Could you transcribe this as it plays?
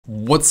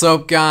What's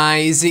up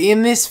guys,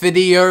 in this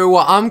video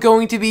I'm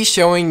going to be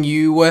showing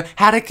you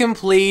how to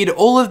complete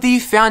all of the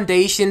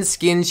foundation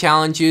skin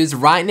challenges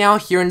right now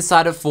here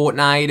inside of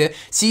Fortnite,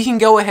 so you can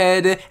go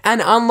ahead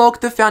and unlock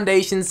the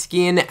foundation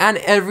skin and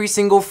every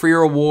single free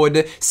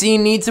reward. So you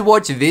need to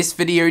watch this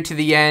video to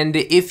the end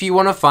if you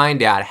want to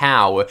find out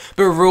how.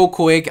 But real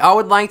quick, I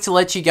would like to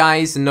let you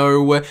guys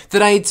know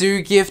that I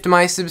do gift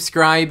my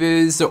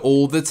subscribers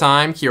all the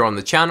time here on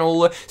the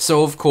channel,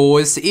 so of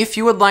course if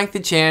you would like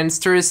the chance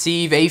to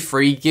receive a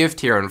free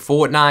gift here in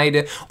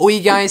Fortnite, all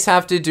you guys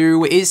have to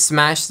do is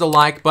smash the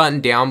like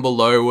button down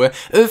below,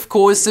 of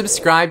course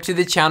subscribe to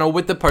the channel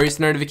with the post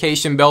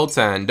notification bell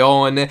turned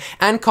on,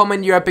 and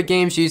comment your Epic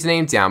Games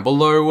username down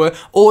below.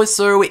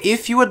 Also,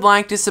 if you would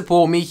like to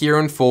support me here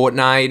in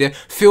Fortnite,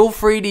 feel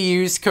free to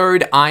use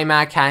code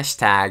IMAC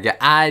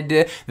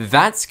 #ad,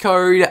 that's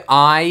code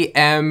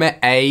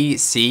IMACK,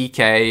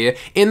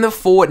 in the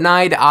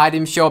Fortnite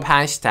item shop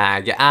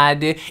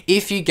 #ad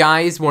if you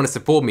guys want to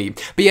support me.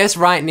 But yes,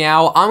 right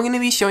now I'm going to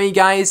be showing you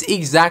guys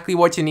exactly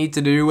what you need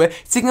to do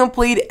to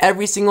complete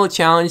every single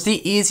challenge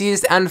the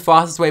easiest and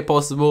fastest way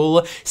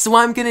possible. So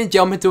I'm going to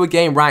jump into a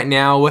game right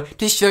now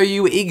to show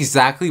you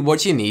exactly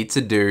what you need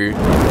to do.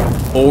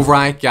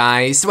 Alright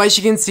guys, so as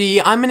you can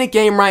see, I'm in a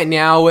game right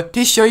now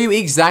to show you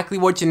exactly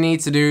what you need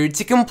to do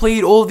to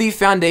complete all the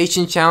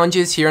foundation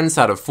challenges here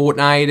inside of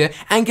Fortnite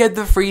and get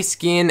the free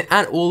skin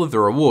and all of the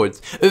rewards.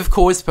 Of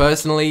course,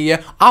 personally,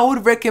 I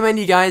would recommend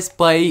you guys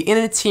play in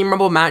a Team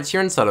Rumble match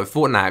here inside of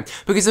Fortnite,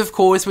 because of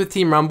course with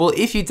Team Rumble,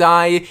 if you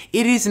die,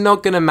 it is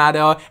not gonna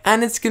matter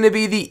and it's gonna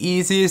be the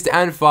easiest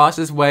and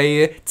fastest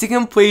way to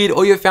complete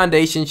all your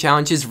foundation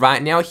challenges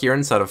right now here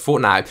inside of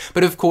Fortnite.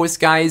 But of course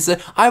guys,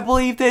 I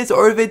believe there's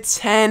over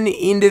 10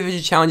 individual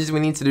challenges we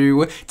need to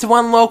do to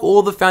unlock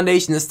all the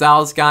foundation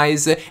styles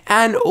guys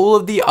and all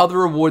of the other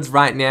rewards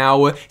right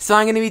now, so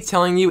I'm going to be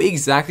telling you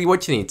exactly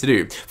what you need to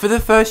do. For the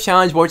first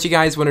challenge, what you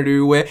guys want to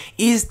do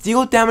is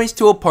deal damage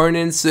to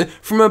opponents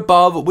from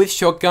above with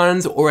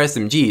shotguns or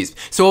SMGs.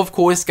 So of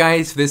course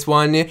guys, for this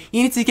one you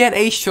need to get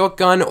a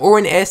shotgun or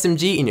an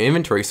SMG in your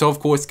inventory. So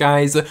of course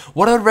guys,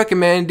 what I would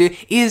recommend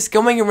is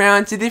going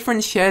around to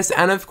different chests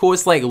and of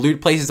course like loot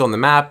places on the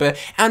map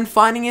and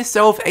finding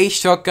yourself a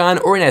shotgun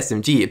or an SMG.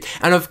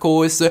 And of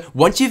course,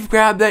 once you've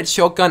grabbed that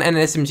shotgun and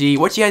an SMG,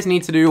 what you guys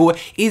need to do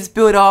is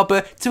build up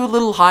to a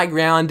little high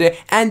ground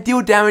and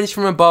deal damage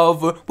from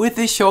above with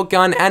the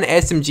shotgun and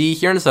SMG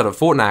here inside of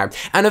Fortnite.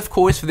 And of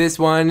course, for this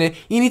one,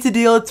 you need to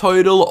deal a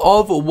total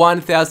of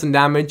 1000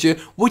 damage,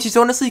 which is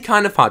honestly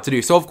kind of hard to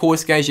do. So of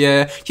course, guys,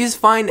 yeah, just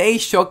find a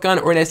shotgun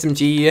or an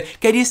SMG,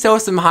 get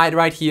yourself some height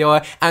right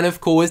here, and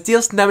of course,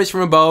 deal some damage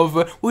from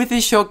above with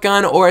the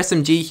shotgun or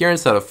SMG here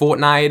inside of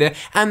Fortnite,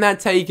 and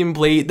that's how you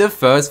complete the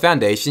first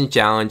foundation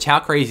challenge. How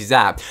crazy is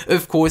that?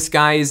 Of course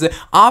guys,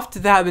 after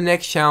that the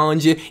next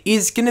challenge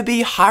is gonna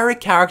be hire a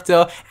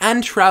character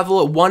and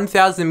travel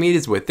 1000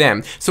 meters with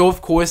them. So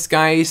of course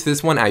guys,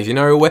 this one, as you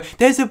know,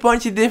 there's a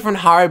bunch of different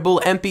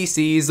hireable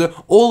NPCs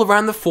all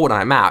around the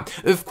Fortnite map.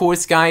 Of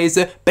course guys,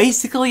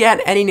 basically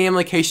at any name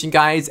location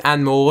guys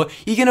and more,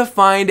 you're gonna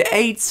find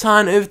a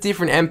ton of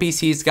different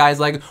NPCs guys,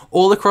 like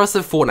all across the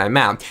Fortnite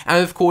map.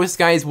 And of course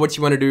guys, what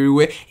you want to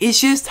do is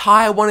just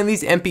hire one of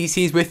these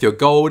NPCs with your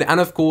gold, and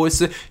of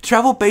course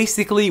travel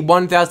basically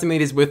 1000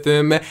 meters with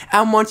them,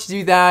 and once you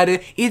do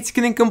that, it's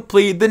gonna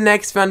complete the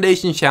next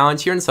foundation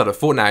challenge here inside of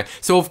Fortnite.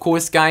 So of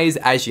course guys,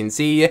 as you can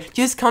see,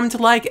 just come to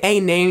like a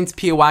named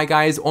POI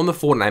guys on the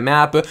Fortnite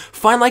map,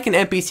 find like an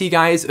NPC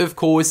guys, of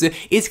course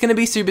it's gonna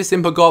be super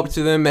simple, go up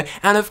to them,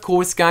 and of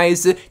course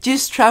guys,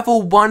 just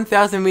travel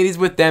 1000 meters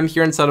with them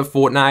here inside of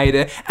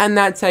Fortnite, and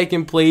that's how you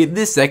complete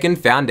the second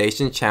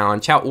foundation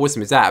challenge. How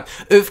awesome is that?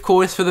 Of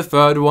course, for the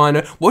third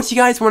one, what you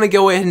guys want to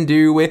go ahead and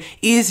do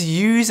is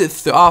use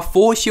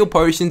 4 shield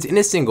potions in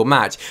a single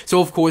match. So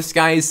of course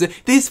guys,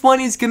 this one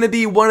is gonna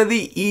be one of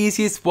the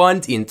easiest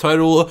ones in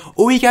total.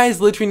 All you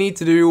guys literally need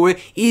to do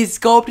is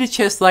go up to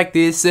chests like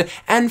this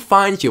and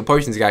find shield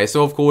potions guys.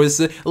 So of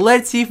course,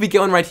 let's see if we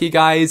get one right here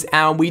guys,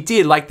 and we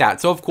did like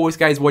that. So of course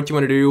guys, what you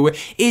want to do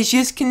is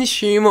just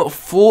consume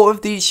 4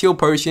 of these shield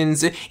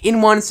potions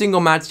in one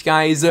single match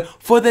guys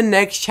for the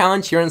next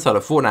challenge here inside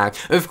of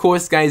Fortnite. Of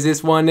course guys,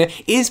 this one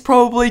is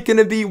probably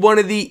gonna be one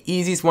of the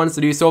easiest ones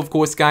to do. So of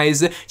course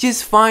guys,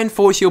 just find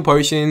 4 shield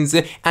potions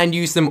and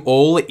use them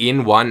all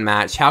in one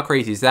match. How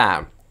crazy is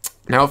that?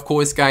 Now, of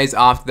course, guys,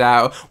 after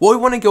that, what we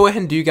want to go ahead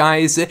and do,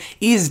 guys,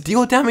 is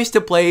deal damage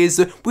to players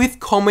with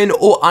common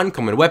or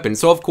uncommon weapons.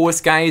 So, of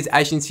course, guys,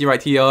 as you can see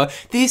right here,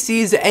 this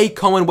is a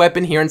common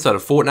weapon here inside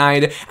of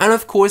Fortnite. And,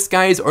 of course,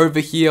 guys, over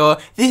here,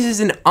 this is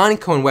an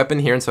uncommon weapon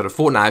here inside of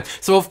Fortnite.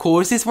 So, of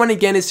course, this one,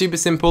 again, is super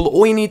simple.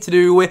 All you need to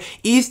do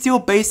is deal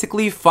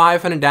basically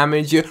 500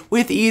 damage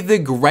with either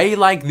grey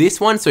like this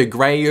one, so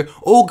grey,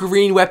 or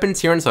green weapons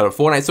here inside of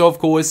Fortnite. So, of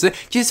course,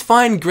 just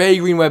find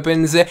grey-green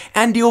weapons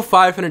and deal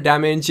 500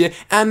 damage.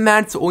 and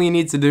that's all you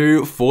need to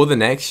do for the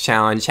next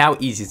challenge. How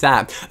easy is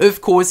that?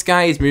 Of course,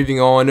 guys, moving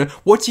on,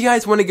 what you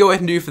guys want to go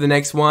ahead and do for the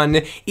next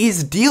one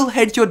is deal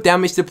headshot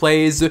damage to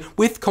players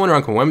with common or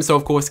uncommon weapons. So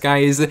of course,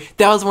 guys, that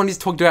was one he's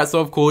talked about, so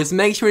of course,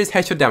 make sure it's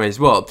headshot damage as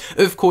well.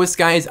 Of course,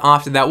 guys,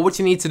 after that, what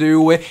you need to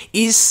do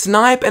is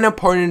snipe an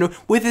opponent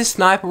with a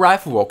sniper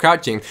rifle while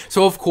crouching.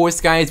 So of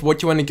course, guys,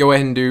 what you want to go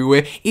ahead and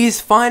do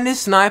is find a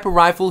sniper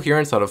rifle here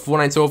inside of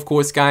Fortnite. So of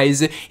course,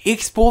 guys,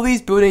 explore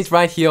these buildings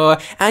right here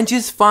and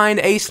just find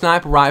a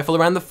sniper rifle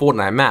around the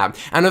Fortnite map.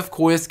 And of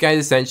course, guys,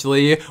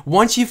 essentially,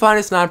 once you find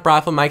a sniper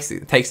rifle,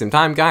 take some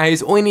time,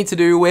 guys, all you need to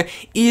do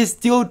is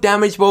deal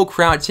damage while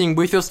crouching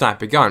with your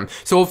sniper gun.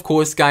 So of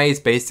course, guys,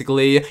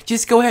 basically,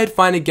 just go ahead,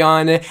 find a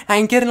gun,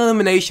 and get an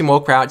elimination while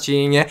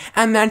crouching,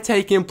 and that's how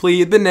you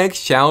complete the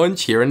next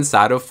challenge here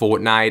inside of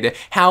Fortnite.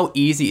 How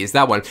easy is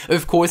that one?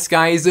 Of course,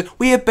 guys,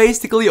 we are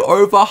basically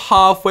over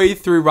halfway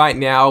through right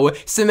now,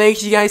 so make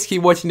sure you guys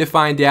keep watching to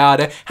find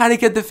out how to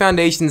get the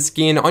foundation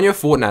skin on your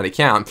Fortnite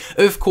account.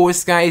 Of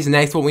course, guys,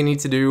 next what we need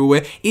to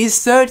do is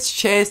search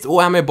chest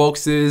or ammo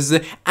boxes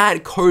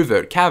at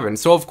covert cavern.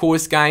 So of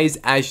course, guys,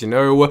 as you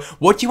know,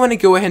 what you want to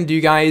go ahead and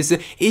do, guys,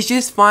 is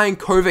just find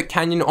covert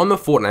canyon on the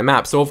Fortnite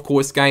map. So of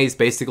course, guys,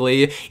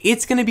 basically,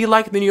 it's going to be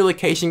like the new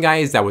location,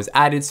 guys, that was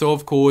added. So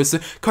of course,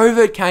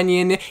 covert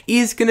canyon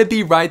is going to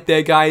be right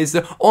there, guys,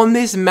 on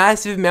this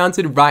massive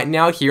mountain right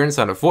now here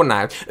inside of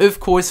Fortnite. Of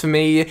course, for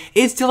me,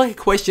 it's still like a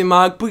question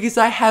mark because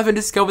I haven't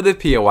discovered the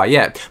POI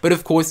yet. But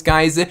of course,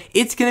 guys,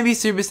 it's going to be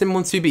super simple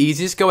and super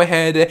easy. Just go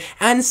ahead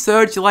and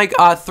search like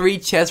 3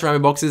 chest ammo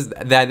boxes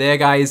that are there,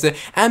 guys,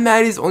 and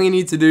that is all you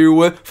need to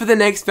do for the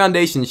next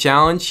foundation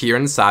challenge here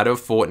inside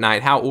of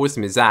Fortnite. How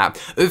awesome is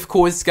that? Of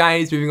course,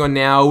 guys, moving on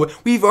now,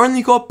 we've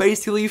only got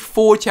basically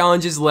 4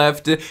 challenges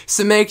left,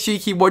 so make sure you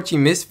keep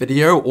watching this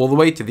video all the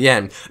way to the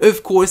end.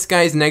 Of course,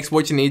 guys, next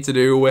what you need to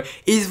do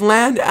is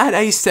land at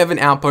a 7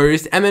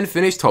 outpost and then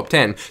finish top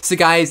 10. So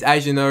guys,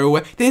 as you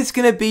know, there's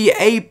gonna be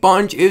a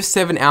bunch of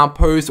 7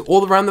 outposts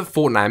all around the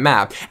Fortnite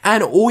map,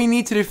 and all you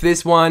need to do for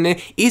this one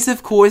is,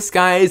 of course,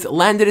 guys,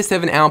 land at a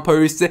 7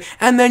 outpost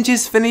and then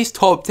just finish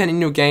top 10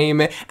 in your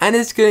game, and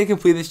it's gonna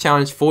complete this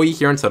challenge for you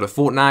here inside of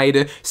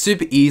Fortnite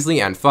super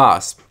easily and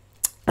fast.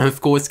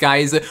 Of course,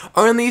 guys,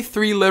 only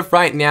 3 left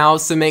right now,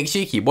 so make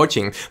sure you keep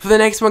watching. For the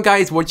next one,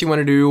 guys, what you want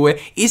to do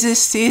is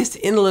assist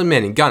in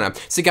eliminating Gunner.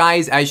 So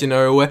guys, as you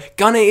know,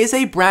 Gunner is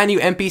a brand new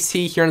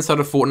NPC here inside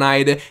of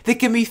Fortnite that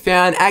can be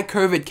found at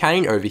Covert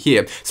Canyon over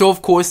here. So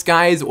of course,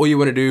 guys, all you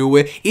want to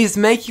do is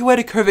make your way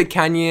to Covert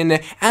Canyon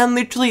and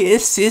literally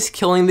assist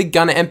killing the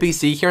Gunner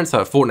NPC here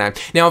inside of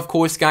Fortnite. Now, of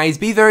course, guys,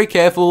 be very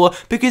careful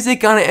because the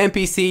Gunner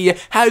NPC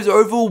has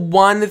over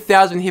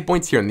 1,000 hit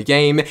points here in the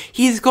game.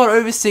 He's got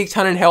over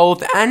 600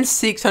 health and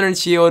 600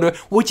 shield,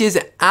 which is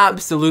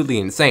absolutely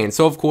insane.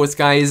 So of course,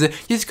 guys,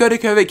 just go to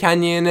Covert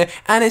Canyon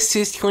and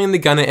assist killing the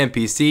Gunner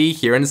NPC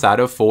here inside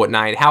of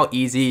Fortnite. How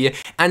easy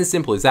and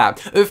simple is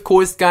that? Of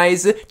course,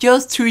 guys,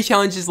 just 2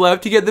 challenges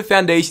left to get the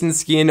foundation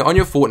skin on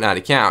your Fortnite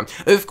account.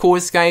 Of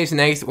course, guys,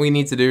 next what we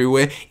need to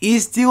do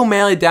is deal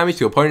melee damage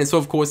to opponents. So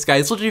of course,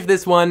 guys, literally for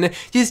this one,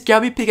 just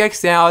grab your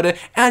pickaxe out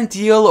and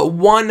deal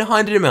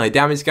 100 melee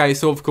damage, guys.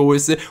 So of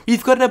course,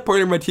 we've got an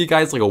opponent right here,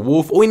 guys, like a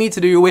wolf. All we need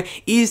to do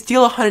is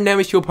deal 100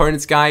 damage to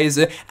opponents, guys,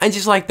 and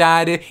just like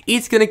that,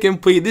 it's gonna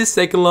complete this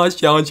second last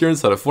challenge here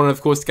inside of Fortnite.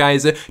 Of course,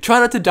 guys, try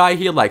not to die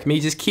here like me,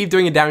 just keep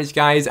doing your damage,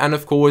 guys, and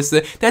of course,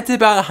 that's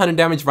about 100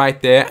 damage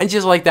right there, and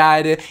just like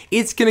that,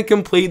 it's gonna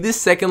complete this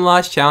second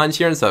last challenge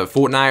here inside of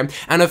Fortnite.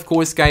 And of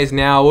course, guys,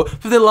 now,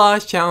 for the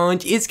last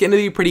challenge, it's gonna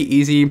be pretty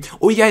easy.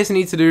 All you guys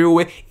need to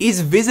do is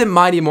visit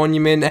Mighty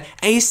Monument,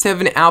 a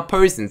 7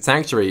 outpost and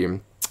sanctuary.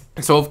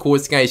 So of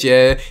course, guys,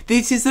 yeah,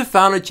 this is the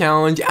final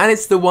challenge, and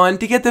it's the one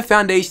to get the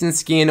foundation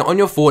skin on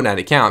your Fortnite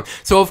account.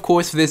 So of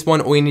course, for this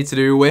one, all you need to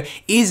do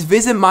is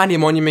visit Mighty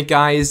Monument,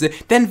 guys,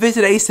 then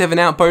visit a 7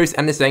 outpost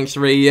and a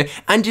sanctuary,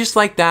 and just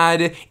like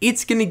that,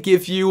 it's gonna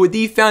give you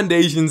the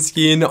foundation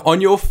skin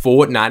on your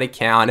Fortnite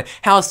account.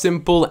 How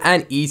simple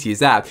and easy is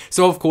that?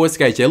 So of course,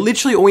 guys, yeah,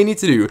 literally all you need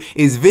to do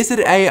is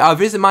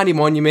visit Mighty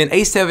Monument,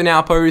 a 7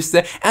 outpost,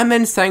 and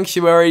then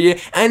sanctuary,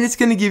 and it's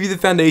gonna give you the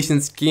foundation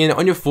skin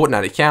on your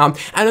Fortnite account.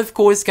 And of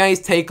course, guys,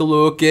 take a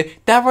look.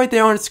 That right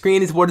there on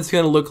screen is what it's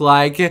going to look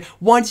like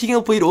once you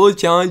complete all the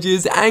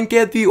challenges and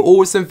get the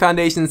awesome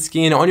foundation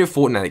skin on your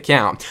Fortnite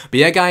account. But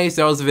yeah, guys,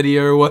 that was the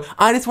video.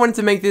 I just wanted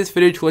to make this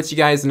video to let you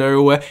guys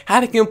know how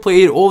to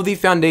complete all the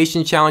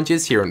foundation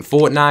challenges here in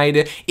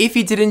Fortnite. If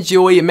you did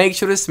enjoy, make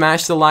sure to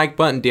smash the like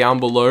button down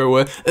below.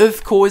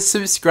 Of course,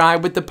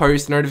 subscribe with the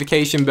post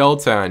notification bell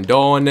turned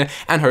on,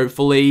 and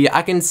hopefully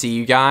I can see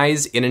you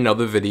guys in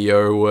another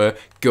video.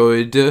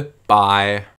 Goodbye.